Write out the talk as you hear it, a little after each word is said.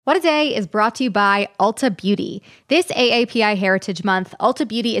What a Day is brought to you by Ulta Beauty. This AAPI Heritage Month, Ulta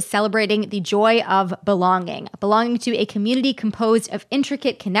Beauty is celebrating the joy of belonging to a community composed of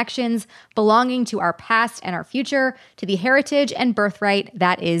intricate connections, belonging to our past and our future, to the heritage and birthright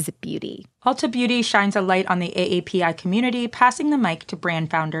that is beauty. Ulta Beauty shines a light on the AAPI community, passing the mic to brand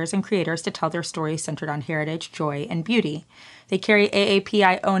founders and creators to tell their stories centered on heritage, joy, and beauty. They carry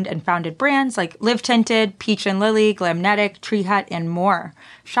AAPI-owned and founded brands like Live Tinted, Peach and Lily, Glamnetic, Tree Hut, and more.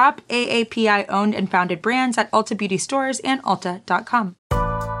 Shop AAPI-owned and founded brands at Ulta Beauty stores and Ulta.com.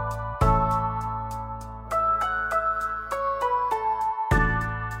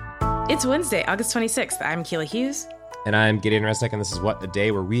 It's Wednesday, August 26th. I'm Keela Hughes. And I'm Gideon Resnick, and this is What a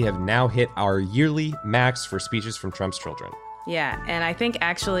Day, where we have now hit our yearly max for speeches from Trump's children. Yeah, and I think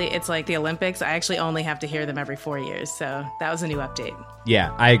actually it's like the Olympics. I actually only have to hear them every 4 years, so that was a new update.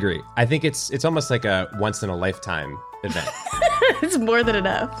 Yeah, I agree. I think it's almost like a once-in-a-lifetime event. It's more than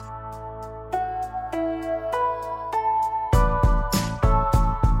enough.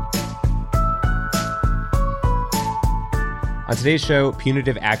 On today's show,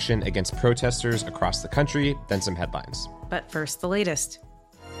 punitive action against protesters across the country, then some headlines. But first, the latest.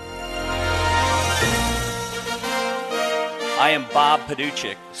 I am Bob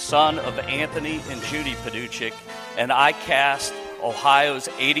Paduchik, son of Anthony and Judy Paduchik, and I cast Ohio's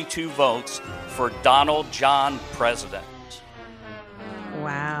 82 votes for Donald John President.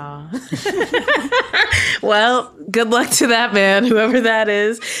 Wow. Well, good luck to that man, whoever that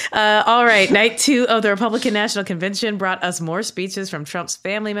is. All right. Night 2 of the Republican National Convention brought us more speeches from Trump's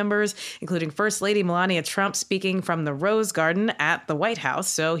family members, including First Lady Melania Trump speaking from the Rose Garden at the White House.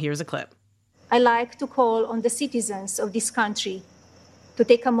 So here's a clip. I like to call on the citizens of this country to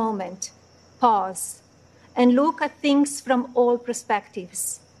take a moment, pause, and look at things from all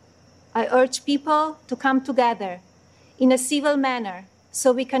perspectives. I urge people to come together in a civil manner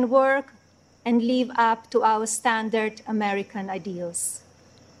so we can work and live up to our standard American ideals.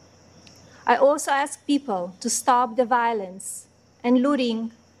 I also ask people to stop the violence and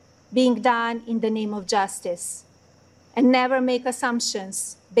looting being done in the name of justice, and never make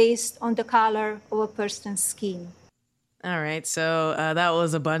assumptions based on the color of a person's skin. All right, so that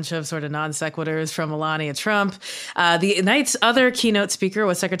was a bunch of sort of non sequiturs from Melania Trump. The night's other keynote speaker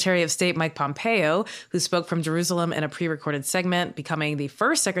was Secretary of State Mike Pompeo, who spoke from Jerusalem in a pre-recorded segment, becoming the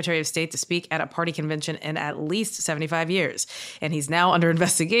first Secretary of State to speak at a party convention in at least 75 years. And he's now under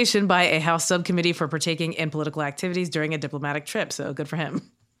investigation by a House subcommittee for partaking in political activities during a diplomatic trip, so good for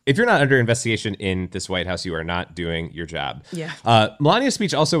him. If you're not under investigation in this White House, you are not doing your job. Yeah. Melania's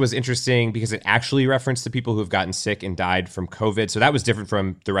speech also was interesting because it actually referenced the people who have gotten sick and died from COVID. So that was different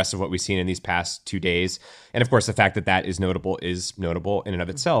from the rest of what we've seen in these past 2 days. And of course, the fact that that is notable in and of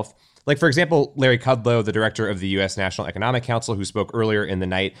itself. Like, for example, Larry Kudlow, the director of the U.S. National Economic Council, who spoke earlier in the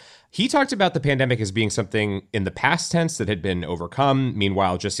night, he talked about the pandemic as being something in the past tense that had been overcome.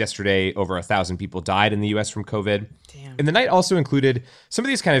 Meanwhile, just yesterday, over 1,000 people died in the U.S. from COVID. Damn. And the night also included some of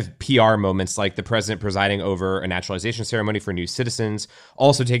these kind of PR moments, like the president presiding over a naturalization ceremony for new citizens,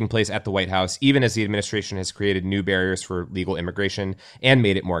 also taking place at the White House, even as the administration has created new barriers for legal immigration and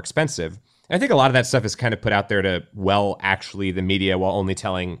made it more expensive. I think a lot of that stuff is kind of put out there to, actually the media, while only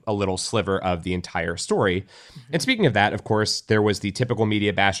telling a little sliver of the entire story. Mm-hmm. And speaking of that, of course, there was the typical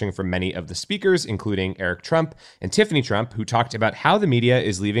media bashing from many of the speakers, including Eric Trump and Tiffany Trump, who talked about how the media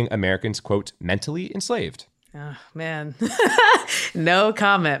is leaving Americans, quote, mentally enslaved. Oh, man. No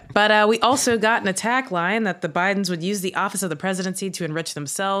comment. But we also got an attack line that the Bidens would use the office of the presidency to enrich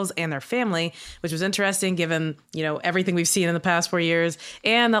themselves and their family, which was interesting given, everything we've seen in the past 4 years.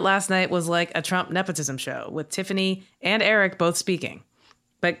 And that last night was like a Trump nepotism show with Tiffany and Eric both speaking.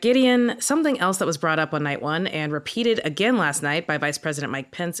 But Gideon, something else that was brought up on night 1 and repeated again last night by Vice President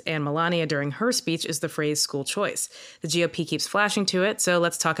Mike Pence and Melania during her speech is the phrase school choice. The GOP keeps flashing to it, so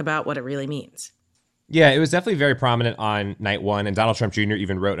let's talk about what it really means. Yeah, it was definitely very prominent on night 1, and Donald Trump Jr.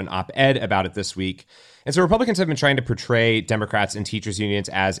 even wrote an op-ed about it this week. And so Republicans have been trying to portray Democrats and teachers unions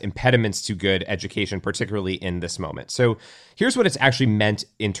as impediments to good education, particularly in this moment. So here's what it's actually meant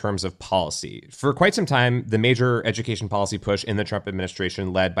in terms of policy. For quite some time, the major education policy push in the Trump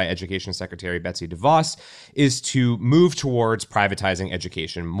administration, led by Education Secretary Betsy DeVos, is to move towards privatizing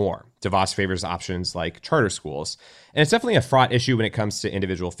education more. DeVos favors options like charter schools. And it's definitely a fraught issue when it comes to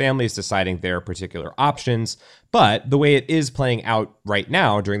individual families deciding their particular options. But the way it is playing out right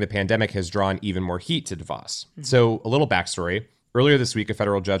now during the pandemic has drawn even more heat to DeVos. Mm-hmm. So a little backstory. Earlier this week, a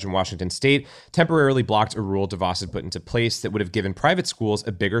federal judge in Washington state temporarily blocked a rule DeVos had put into place that would have given private schools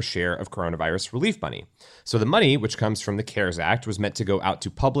a bigger share of coronavirus relief money. So the money, which comes from the CARES Act, was meant to go out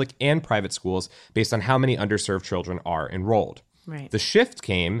to public and private schools based on how many underserved children are enrolled. Right. The shift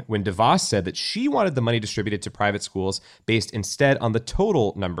came when DeVos said that she wanted the money distributed to private schools based instead on the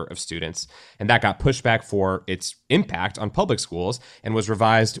total number of students, and that got pushed back for its impact on public schools and was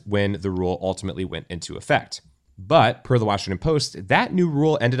revised when the rule ultimately went into effect. But, per the Washington Post, that new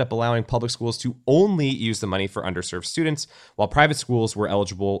rule ended up allowing public schools to only use the money for underserved students, while private schools were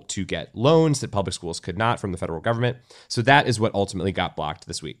eligible to get loans that public schools could not from the federal government. So that is what ultimately got blocked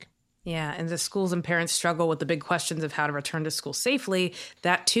this week. Yeah, and the schools and parents struggle with the big questions of how to return to school safely.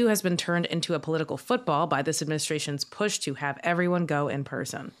 That, too, has been turned into a political football by this administration's push to have everyone go in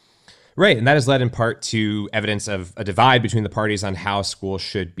person. Right, and that has led in part to evidence of a divide between the parties on how schools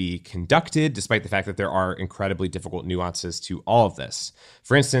should be conducted, despite the fact that there are incredibly difficult nuances to all of this.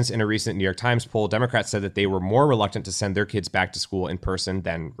 For instance, in a recent New York Times poll, Democrats said that they were more reluctant to send their kids back to school in person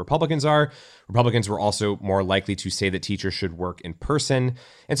than Republicans are. Republicans were also more likely to say that teachers should work in person.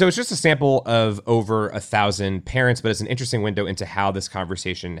 And so it's just a sample of over 1,000 parents, but it's an interesting window into how this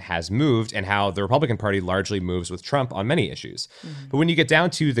conversation has moved and how the Republican Party largely moves with Trump on many issues. But when you get down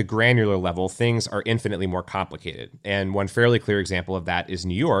to the granular level, things are infinitely more complicated. And one fairly clear example of that is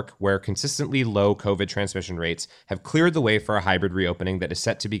New York, where consistently low COVID transmission rates have cleared the way for a hybrid reopening that is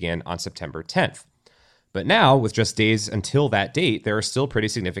set to begin on September 10th. But now, with just days until that date, there are still pretty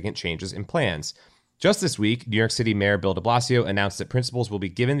significant changes in plans. Just this week, New York City Mayor Bill de Blasio announced that principals will be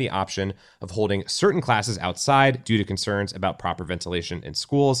given the option of holding certain classes outside due to concerns about proper ventilation in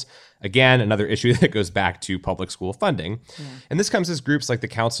schools. Again, another issue that goes back to public school funding. Yeah. And this comes as groups like the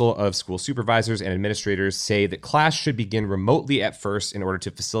Council of School Supervisors and Administrators say that class should begin remotely at first in order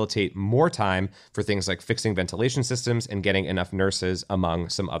to facilitate more time for things like fixing ventilation systems and getting enough nurses, among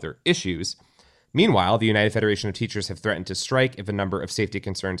some other issues. Meanwhile, the United Federation of Teachers have threatened to strike if a number of safety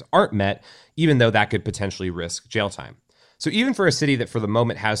concerns aren't met, even though that could potentially risk jail time. So even for a city that for the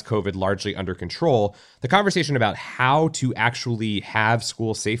moment has COVID largely under control, the conversation about how to actually have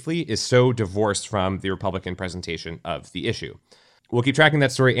school safely is so divorced from the Republican presentation of the issue. We'll keep tracking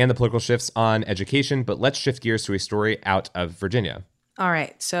that story and the political shifts on education, but let's shift gears to a story out of Virginia. All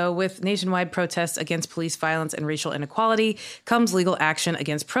right. So with nationwide protests against police violence and racial inequality comes legal action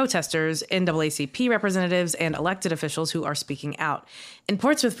against protesters, NAACP representatives, and elected officials who are speaking out. In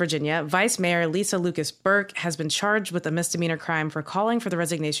Portsmouth, Virginia, Vice Mayor Lisa Lucas Burke has been charged with a misdemeanor crime for calling for the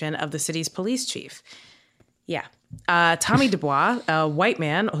resignation of the city's police chief. Yeah. Tommy Dubois, a white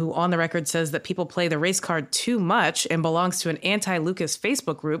man who on the record says that people play the race card too much and belongs to an anti-Lucas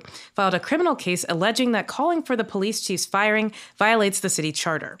Facebook group, filed a criminal case alleging that calling for the police chief's firing violates the city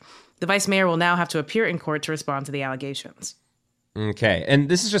charter. The vice mayor will now have to appear in court to respond to the allegations. Okay, and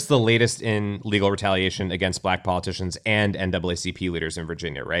this is just the latest in legal retaliation against black politicians and NAACP leaders in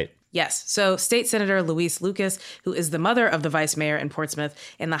Virginia, right? Yes. So State Senator Louise Lucas, who is the mother of the vice mayor in Portsmouth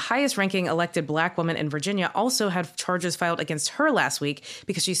and the highest ranking elected black woman in Virginia, also had charges filed against her last week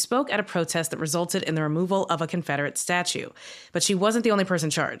because she spoke at a protest that resulted in the removal of a Confederate statue. But she wasn't the only person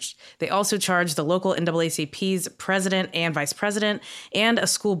charged. They also charged the local NAACP's president and vice president and a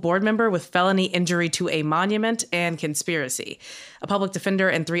school board member with felony injury to a monument and conspiracy. A public defender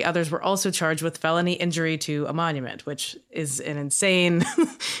and 3 others were also charged with felony injury to a monument, which is an insane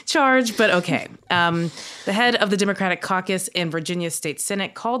charge, but okay. The head of the Democratic caucus in Virginia's state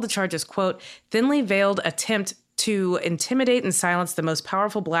Senate called the charges, quote, thinly veiled attempt to intimidate and silence the most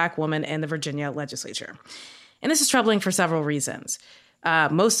powerful black woman in the Virginia legislature. And this is troubling for several reasons.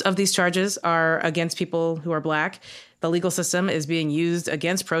 Most of these charges are against people who are black. The legal system is being used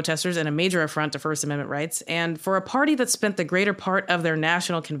against protesters in a major affront to First Amendment rights. And for a party that spent the greater part of their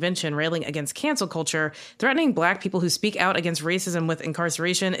national convention railing against cancel culture, threatening black people who speak out against racism with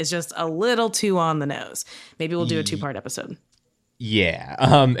incarceration is just a little too on the nose. Maybe we'll do a 2-part episode. Yeah,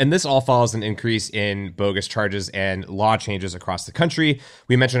 and this all follows an increase in bogus charges and law changes across the country.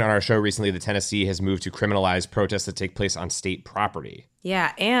 We mentioned on our show recently that Tennessee has moved to criminalize protests that take place on state property.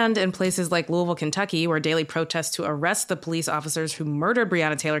 Yeah, and in places like Louisville, Kentucky, where daily protests to arrest the police officers who murdered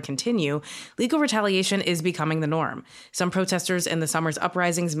Breonna Taylor continue, legal retaliation is becoming the norm. Some protesters in the summer's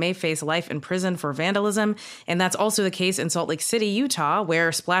uprisings may face life in prison for vandalism, and that's also the case in Salt Lake City, Utah,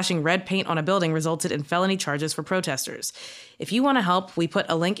 where splashing red paint on a building resulted in felony charges for protesters. If you want to help, we put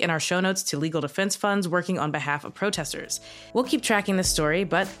a link in our show notes to legal defense funds working on behalf of protesters. We'll keep tracking this story,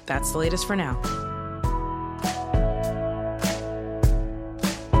 but that's the latest for now.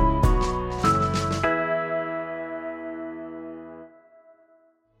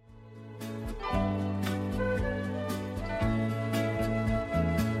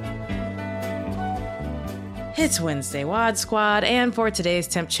 It's Wednesday, Wad Squad, and for today's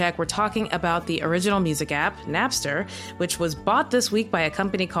Temp Check, we're talking about the original music app, Napster, which was bought this week by a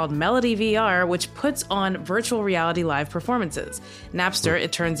company called Melody VR, which puts on virtual reality live performances. Napster,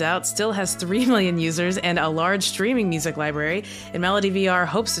 it turns out, still has 3 million users and a large streaming music library, and Melody VR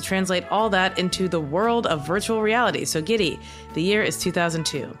hopes to translate all that into the world of virtual reality. So Giddy, the year is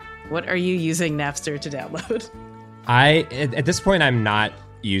 2002. What are you using Napster to download? At this point, I'm not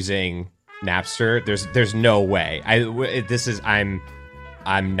using Napster. There's no way. I'm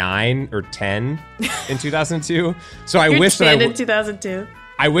 9 or 10 in 2002. So I wish that in 2002.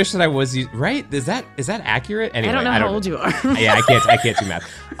 I wish that I was right. Is that accurate? Anyway, I don't know how old you are. Yeah, I can't do math.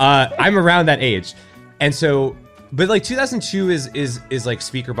 I'm around that age, and so, but like 2002 is like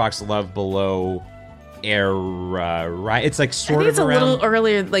Speakerbox Love Below era, right? It's like sort of it's around. A little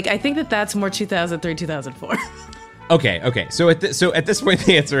earlier. Like I think that's more 2003, 2004. Okay. So at this point,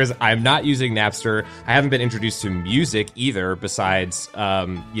 the answer is I'm not using Napster. I haven't been introduced to music either. Besides, I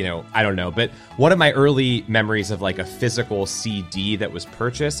don't know. But one of my early memories of like a physical CD that was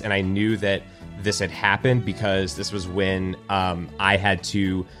purchased, and I knew that this had happened because this was when I had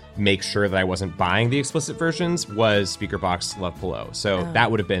to make sure that I wasn't buying the explicit versions, was Speakerbox Love Below. So that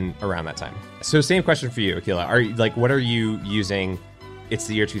would have been around that time. So same question for you, Akilah. What are you using? It's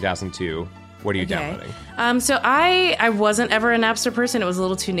the year 2002. What are you downloading? So I wasn't ever a Napster person. It was a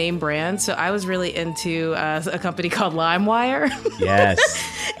little too name brand. So I was really into a company called LimeWire. Yes.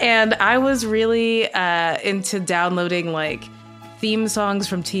 And I was really into downloading like theme songs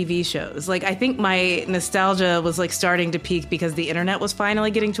from TV shows. Like I think my nostalgia was like starting to peak because the internet was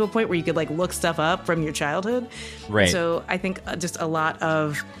finally getting to a point where you could like look stuff up from your childhood. Right. So I think just a lot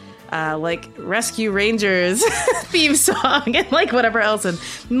of like Rescue Rangers theme song and like whatever else. And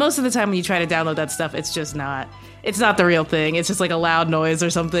most of the time when you try to download that stuff, it's not the real thing. It's just like a loud noise or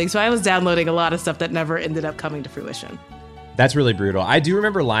something. So I was downloading a lot of stuff that never ended up coming to fruition. That's really brutal. I do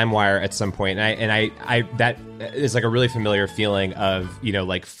remember LimeWire at some point, and I that is like a really familiar feeling of,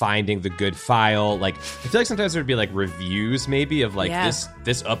 like finding the good file. Like I feel like sometimes there'd be like reviews maybe of like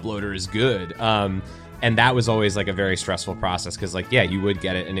this uploader is good. And that was always like a very stressful process because you would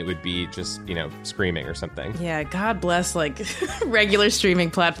get it and it would be just, screaming or something. Yeah, God bless like regular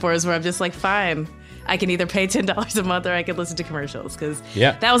streaming platforms where I'm just like, fine, I can either pay $10 a month or I can listen to commercials because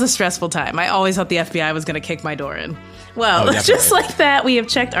that was a stressful time. I always thought the FBI was going to kick my door in. Well, just like that, we have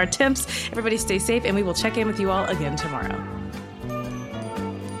checked our temps. Everybody stay safe and we will check in with you all again tomorrow.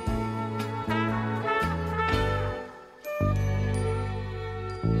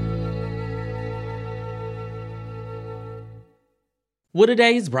 What A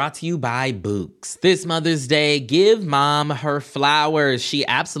Day is brought to you by Books. This Mother's Day, give mom her flowers. She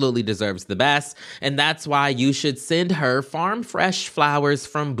absolutely deserves the best, and that's why you should send her farm fresh flowers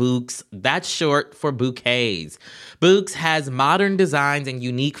from Books. That's short for bouquets. Books has modern designs and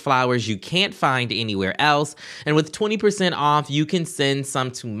unique flowers you can't find anywhere else, and with 20% off, you can send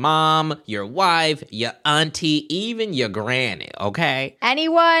some to mom, your wife, your auntie, even your granny, okay?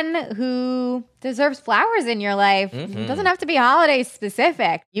 Anyone who deserves flowers in your life. It doesn't have to be holiday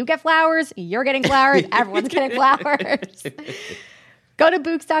specific. You get flowers, you're getting flowers, everyone's getting flowers. Go to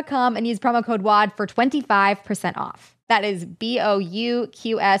Books.com and use promo code WAD for 25% off. That is BOUQS.com,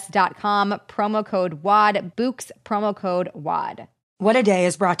 promo code WAD, Books, promo code WAD. What A Day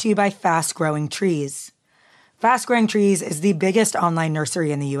is brought to you by Fast Growing Trees. Fast Growing Trees is the biggest online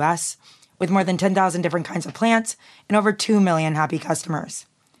nursery in the U.S., with more than 10,000 different kinds of plants and over 2 million happy customers.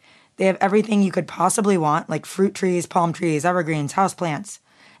 They have everything you could possibly want, like fruit trees, palm trees, evergreens, houseplants,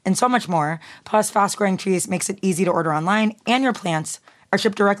 and so much more. Plus, Fast Growing Trees makes it easy to order online, and your plants are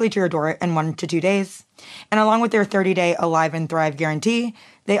shipped directly to your door in 1 to 2 days. And along with their 30-day Alive and Thrive guarantee,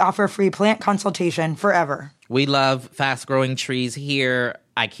 they offer free plant consultation forever. We love Fast Growing Trees here.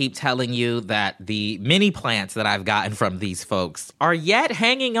 I keep telling you that the mini plants that I've gotten from these folks are yet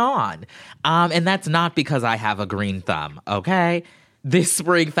hanging on. And that's not because I have a green thumb, okay? This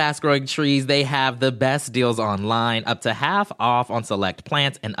spring, Fast Growing Trees, they have the best deals online, up to half off on select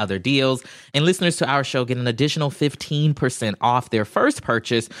plants and other deals. And listeners to our show get an additional 15% off their first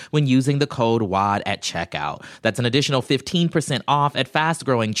purchase when using the code WAD at checkout. That's an additional 15% off at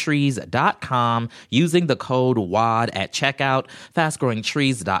fastgrowingtrees.com using the code WAD at checkout.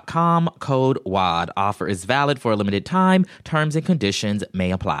 Fastgrowingtrees.com, code WAD. Offer is valid for a limited time. Terms and conditions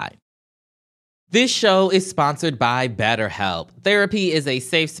may apply. This show is sponsored by BetterHelp. Therapy is a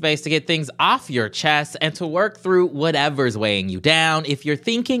safe space to get things off your chest and to work through whatever's weighing you down. If you're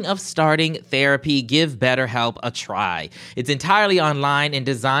thinking of starting therapy, give BetterHelp a try. It's entirely online and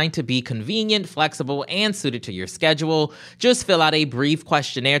designed to be convenient, flexible, and suited to your schedule. Just fill out a brief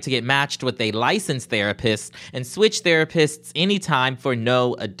questionnaire to get matched with a licensed therapist and switch therapists anytime for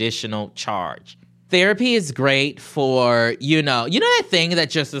no additional charge. Therapy is great for, you know that thing that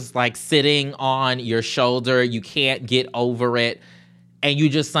just is like sitting on your shoulder, you can't get over it, and you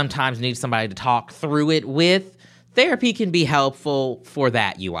just sometimes need somebody to talk through it with? Therapy can be helpful for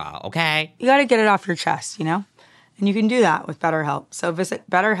that, you all, okay? You got to get it off your chest, And you can do that with BetterHelp. So visit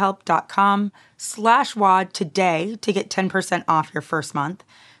betterhelp.com/WAD today to get 10% off your first month.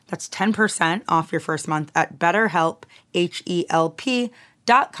 That's 10% off your first month at BetterHelp, HELP.com/WAD.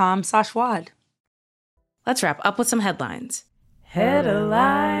 Let's wrap up with some headlines.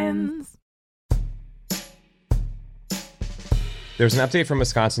 Headlines. There was an update from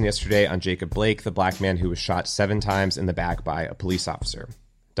Wisconsin yesterday on Jacob Blake, the black man who was shot 7 times in the back by a police officer.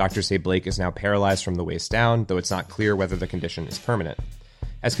 Doctors say Blake is now paralyzed from the waist down, though it's not clear whether the condition is permanent.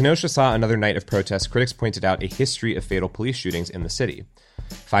 As Kenosha saw another night of protest, critics pointed out a history of fatal police shootings in the city.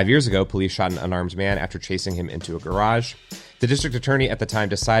 5 years ago, police shot an unarmed man after chasing him into a garage. The district attorney at the time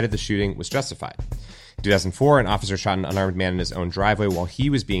decided the shooting was justified. In 2004, an officer shot an unarmed man in his own driveway while he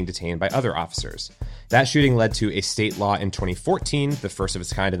was being detained by other officers. That shooting led to a state law in 2014, the first of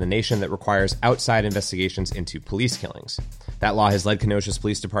its kind in the nation, that requires outside investigations into police killings. That law has led Kenosha's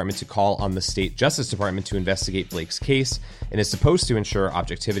police department to call on the state justice department to investigate Blake's case and is supposed to ensure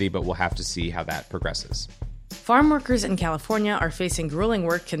objectivity, but we'll have to see how that progresses. Farm workers in California are facing grueling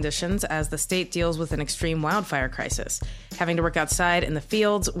work conditions as the state deals with an extreme wildfire crisis. Having to work outside in the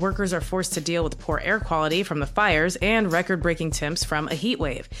fields, workers are forced to deal with poor air quality from the fires and record-breaking temps from a heat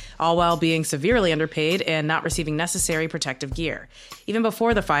wave, all while being severely underpaid and not receiving necessary protective gear. Even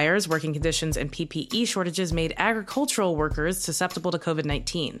before the fires, working conditions and PPE shortages made agricultural workers susceptible to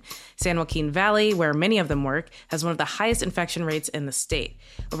COVID-19. San Joaquin Valley, where many of them work, has one of the highest infection rates in the state.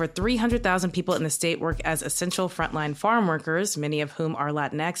 Over 300,000 people in the state work as essential frontline farm workers, many of whom are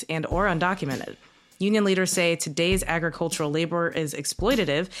Latinx and or undocumented. Union leaders say today's agricultural labor is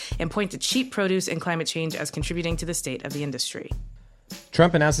exploitative and point to cheap produce and climate change as contributing to the state of the industry.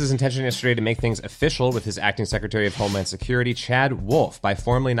 Trump announced his intention yesterday to make things official with his acting Secretary of Homeland Security, Chad Wolf, by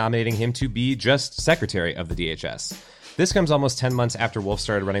formally nominating him to be just Secretary of the DHS. This comes almost 10 months after Wolf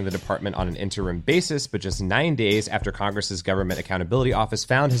started running the department on an interim basis, but just 9 days after Congress's Government Accountability Office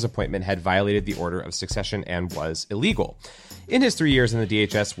found his appointment had violated the order of succession and was illegal. In his 3 years in the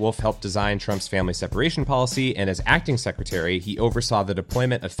DHS, Wolf helped design Trump's family separation policy, and as acting secretary, he oversaw the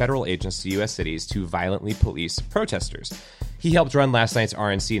deployment of federal agents to U.S. cities to violently police protesters. He helped run last night's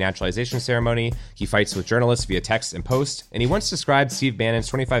RNC naturalization ceremony, he fights with journalists via text and post, and he once described Steve Bannon's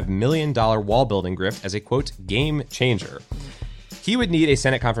 $25 million wall-building grift as a, quote, game changer. He would need a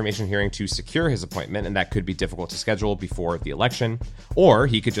Senate confirmation hearing to secure his appointment, and that could be difficult to schedule before the election. Or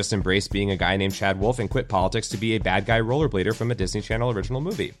he could just embrace being a guy named Chad Wolf and quit politics to be a bad guy rollerblader from a Disney Channel original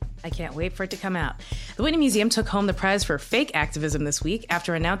movie. I can't wait for it to come out. The Whitney Museum took home the prize for fake activism this week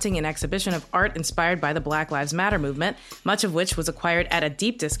after announcing an exhibition of art inspired by the Black Lives Matter movement, much of which was acquired at a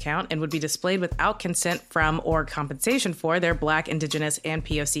deep discount and would be displayed without consent from or compensation for their Black, Indigenous, and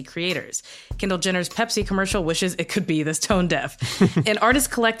POC creators. Kendall Jenner's Pepsi commercial wishes it could be this tone deaf. An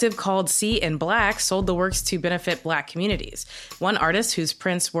artist collective called See in Black sold the works to benefit Black communities. One artist whose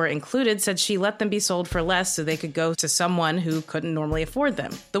prints were included said she let them be sold for less so they could go to someone who couldn't normally afford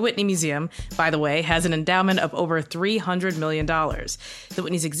them. The Whitney Museum, by the way, has an endowment of over $300 million. The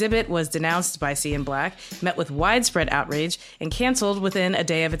Whitney's exhibit was denounced by See in Black, met with widespread outrage, and canceled within a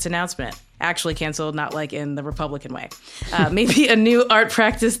day of its announcement. Actually canceled, not like in the Republican way. Maybe a new art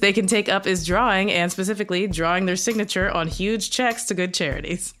practice they can take up is drawing, and specifically drawing their signature on huge checks to good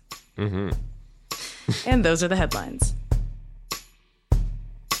charities. Mm-hmm. And those are the headlines.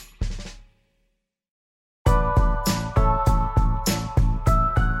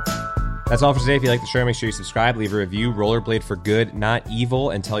 That's all for today. If you like the show, make sure you subscribe, leave a review, rollerblade for good, not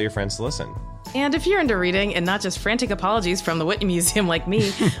evil, and tell your friends to listen. And if you're into reading and not just frantic apologies from the Whitney Museum like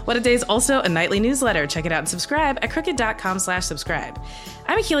me, What a Day is also a nightly newsletter. Check it out and subscribe at crooked.com/subscribe.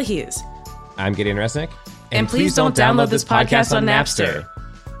 I'm Akilah Hughes. I'm Gideon Resnick. And please don't download this podcast on Napster.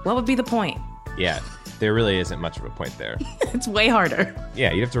 What would be the point? Yeah, there really isn't much of a point there. It's way harder.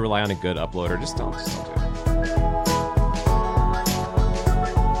 Yeah, you'd have to rely on a good uploader. Just don't do it.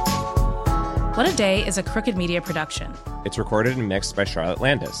 What a Day is a Crooked Media production. It's recorded and mixed by Charlotte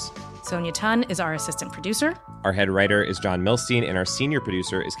Landis. Sonia Tun is our assistant producer. Our head writer is John Milstein, and our senior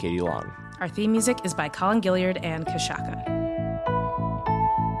producer is Katie Long. Our theme music is by Colin Gilliard and Kashaka.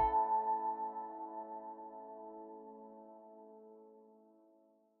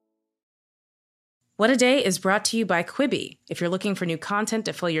 What a Day is brought to you by Quibi. If you're looking for new content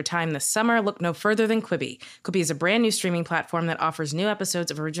to fill your time this summer, look no further than Quibi. Quibi is a brand new streaming platform that offers new episodes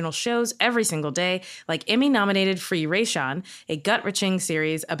of original shows every single day, like Emmy-nominated Free Rayshawn, a gut-wrenching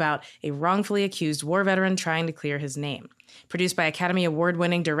series about a wrongfully accused war veteran trying to clear his name. Produced by Academy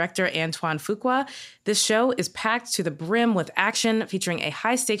Award-winning director Antoine Fuqua, this show is packed to the brim with action, featuring a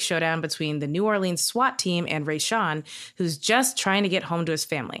high-stakes showdown between the New Orleans SWAT team and Rayshawn, who's just trying to get home to his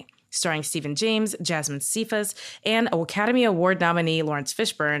family. Starring Stephen James, Jasmine Cephas, and Academy Award nominee Lawrence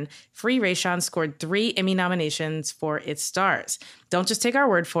Fishburne, Free Rayshawn scored 3 Emmy nominations for its stars. Don't just take our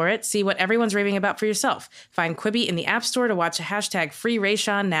word for it. See what everyone's raving about for yourself. Find Quibi in the App Store to watch hashtag Free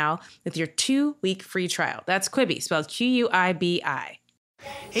Rayshawn now with your 2-week free trial. That's Quibi, spelled Q-U-I-B-I.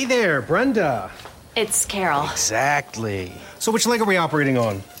 Hey there, Brenda. It's Carol. Exactly. So which leg are we operating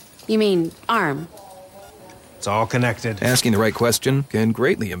on? You mean arm? It's all connected. Asking the right question can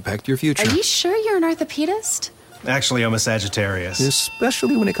greatly impact your future. Are you sure you're an orthopedist? Actually, I'm a Sagittarius.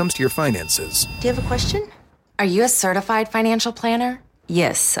 Especially when it comes to your finances. Do you have a question? Are you a certified financial planner?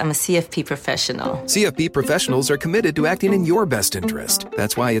 Yes, I'm a CFP professional. CFP professionals are committed to acting in your best interest.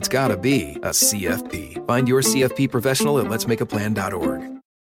 That's why it's gotta be a CFP. Find your CFP professional at letsmakeaplan.org.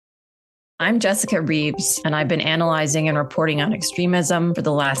 I'm Jessica Reeves, and I've been analyzing and reporting on extremism for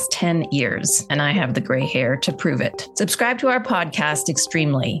the last 10 years, and I have the gray hair to prove it. Subscribe to our podcast,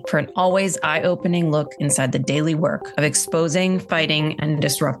 Extremely, for an always eye-opening look inside the daily work of exposing, fighting, and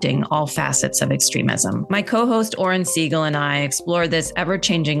disrupting all facets of extremism. My co-host Oren Siegel and I explore this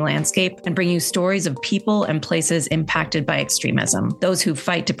ever-changing landscape and bring you stories of people and places impacted by extremism, those who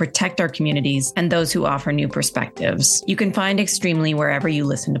fight to protect our communities, and those who offer new perspectives. You can find Extremely wherever you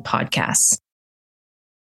listen to podcasts.